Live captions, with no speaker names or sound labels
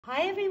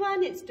Hi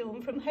everyone, it's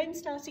Dawn from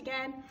Homestart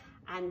again,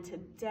 and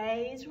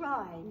today's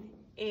rhyme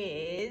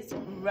is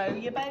row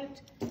your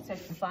boat. So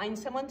find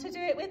someone to do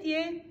it with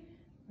you.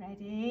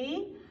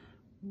 Ready?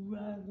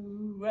 Row,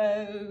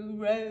 row,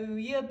 row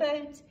your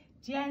boat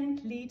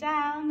gently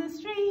down the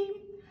stream.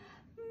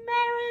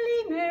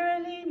 Merrily,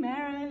 merrily,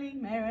 merrily,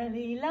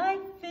 merrily,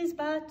 life is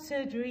but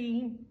a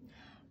dream.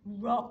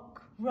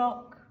 Rock,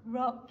 rock,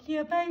 rock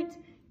your boat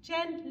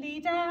gently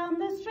down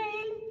the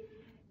stream.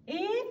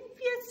 If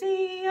you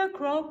see a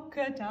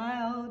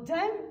crocodile,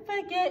 don't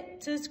forget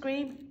to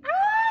scream.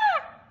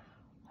 Ah!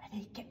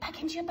 Ready? Get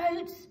back into your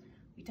boats.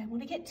 We don't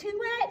want to get too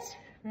wet.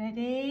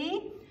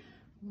 Ready?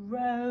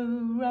 Row,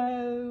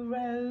 row,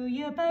 row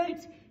your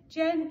boat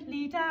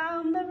gently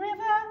down the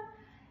river.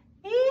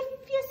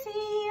 If you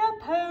see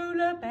a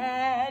polar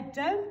bear,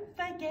 don't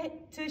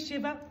forget to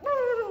shiver.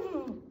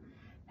 Woo!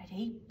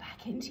 Ready?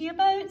 Back into your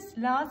boats.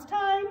 Last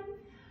time.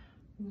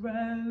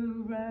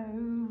 Row,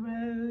 row,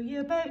 row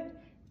your boat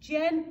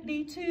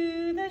gently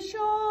to the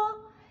shore.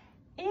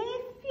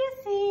 If you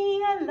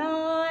see a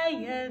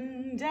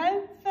lion,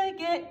 don't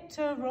forget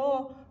to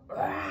roar.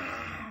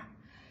 Rawr!